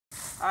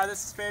Hi,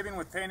 this is Fabian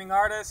with Painting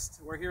Artist.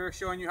 We're here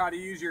showing you how to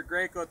use your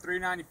Graco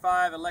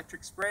 395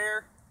 electric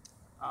sprayer.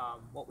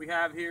 What we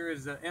have here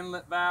is the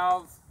inlet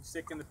valve. You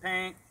stick in the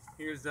paint.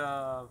 Here's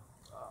the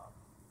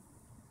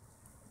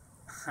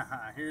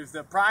here's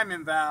the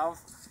priming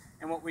valve.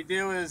 And what we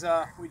do is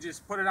we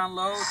just put it on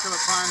low till it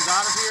primes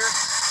out of here.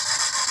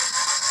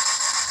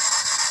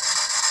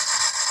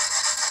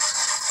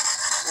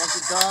 Once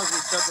it does,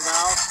 we shut the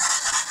valve.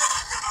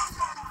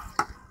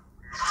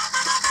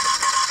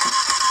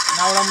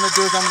 Now what I'm going to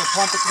do is I'm going to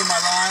pump it through my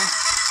line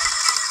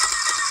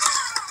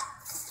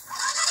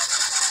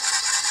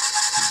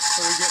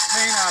so we get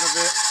paint out of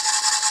it.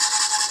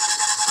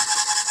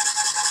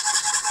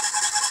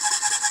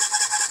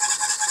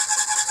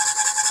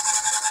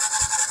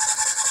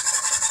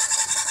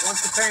 Once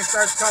the paint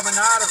starts coming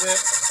out of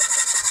it,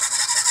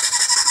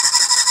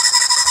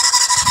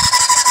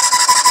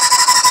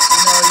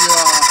 you know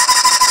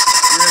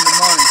you're in the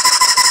money.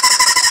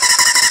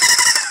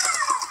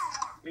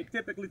 It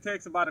typically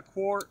takes about a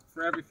quart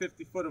for every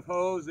 50 foot of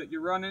hose that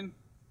you're running.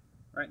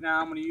 Right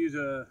now I'm going to use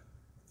a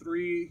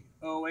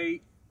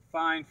 308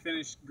 fine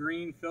finished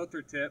green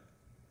filter tip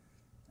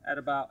at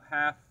about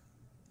half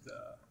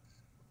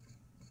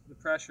the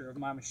pressure of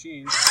my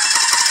machine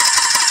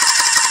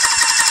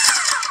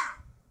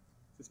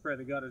to spray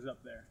the gutters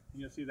up there.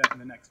 You'll see that in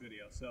the next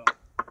video. So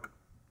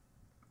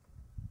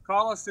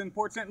call us in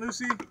Port St.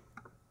 Lucie.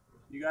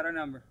 You got our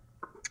number.